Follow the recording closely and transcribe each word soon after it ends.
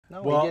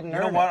No, Well, he didn't you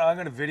know earn what? it. I'm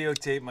going to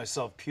videotape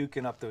myself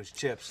puking up those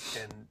chips,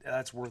 and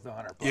that's worth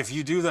 $100. If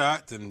you do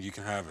that, then you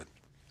can have it.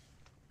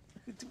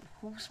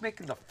 Who's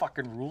making the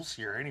fucking rules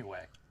here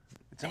anyway?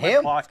 It's in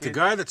Him? my pocket. The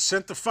guy that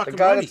sent the The fucking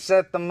guy money. that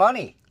sent the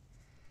money.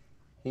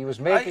 He was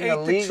making ate the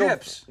illegal.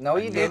 chips. No,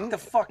 I you ate didn't. the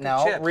fucking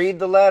no, chips. read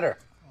the letter.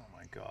 Oh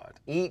my God.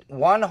 Eat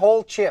one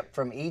whole chip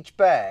from each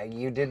bag.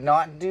 You did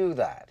not do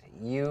that.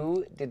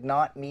 You did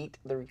not meet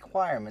the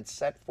requirements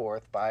set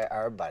forth by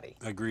our buddy.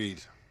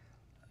 Agreed.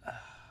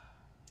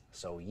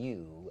 So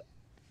you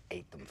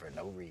ate them for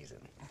no reason.